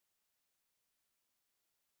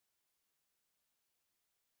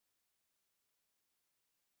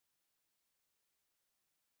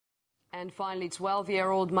And finally,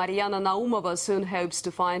 12-year-old Maryana Naumova soon hopes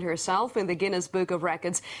to find herself in the Guinness Book of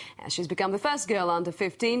Records, as she's become the first girl under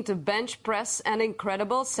 15 to bench press an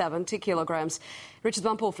incredible 70 kilograms. Richard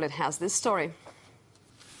Van Pofflet has this story.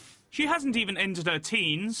 She hasn't even entered her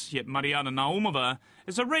teens, yet Maryana Naumova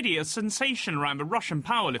is already a sensation around the Russian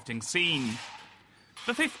powerlifting scene.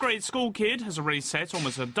 The 5th grade school kid has already set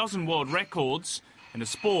almost a dozen world records in the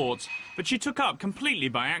sport, but she took up completely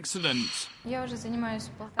by accident.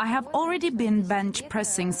 I have already been bench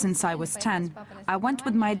pressing since I was 10. I went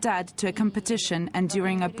with my dad to a competition, and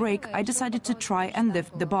during a break I decided to try and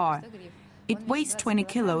lift the bar. It weighs 20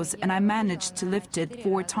 kilos and I managed to lift it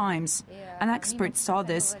 4 times. An expert saw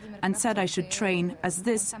this and said I should train, as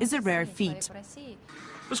this is a rare feat.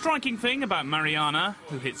 The striking thing about Maryana,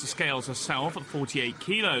 who hits the scales herself at 48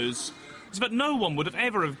 kilos, is that no one would have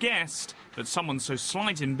ever guessed that someone so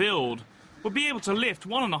slight in build would be able to lift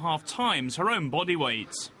 1.5 times her own body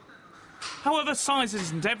weight. However, size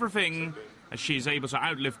isn't everything, as she is able to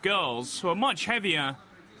outlift girls who are much heavier,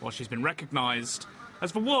 while she's been recognised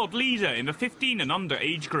as the world leader in the 15 and under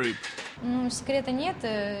age group.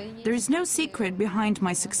 There is no secret behind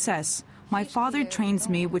my success. My father trains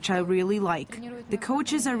me, which I really like. The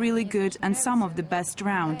coaches are really good and some of the best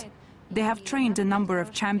around. They have trained a number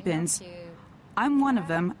of champions. I'm one of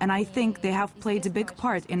them, and I think they have played a big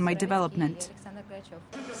part in my development.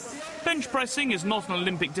 Bench pressing is not an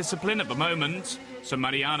Olympic discipline at the moment, so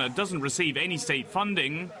Maryana doesn't receive any state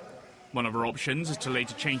funding. One of her options is to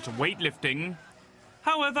later change to weightlifting.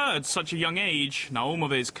 However, at such a young age,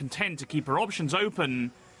 Naumova is content to keep her options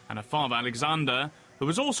open, and her father Alexander, who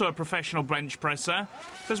is also a professional bench presser,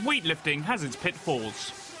 says weightlifting has its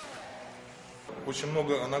pitfalls.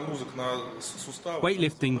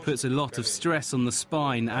 Weightlifting puts a lot of stress on the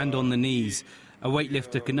spine and on the knees. A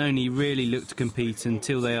weightlifter can only really look to compete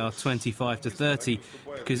until they are 25 to 30,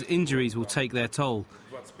 because injuries will take their toll.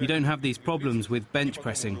 You don't have these problems with bench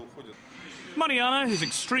pressing. Maryana, who's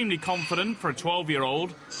extremely confident for a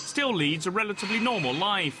 12-year-old, still leads a relatively normal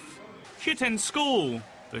life. She attends school,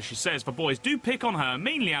 though she says the boys do pick on her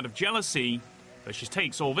mainly out of jealousy, but she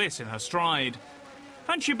takes all this in her stride.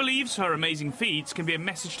 And she believes her amazing feats can be a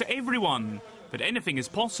message to everyone, that anything is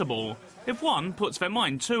possible if one puts their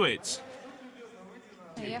mind to it.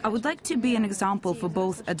 I would like to be an example for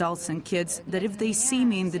both adults and kids, that if they see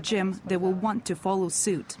me in the gym, they will want to follow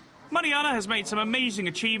suit. Maryana has made some amazing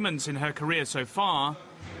achievements in her career so far.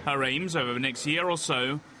 Her aims over the next year or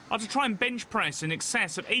so are to try and bench press in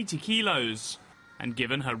excess of 80 kilos. And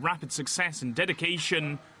given her rapid success and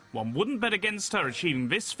dedication, one wouldn't bet against her achieving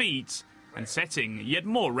this feat and setting yet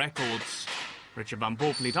more records. Richard Van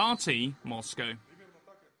Pofflet, Moscow.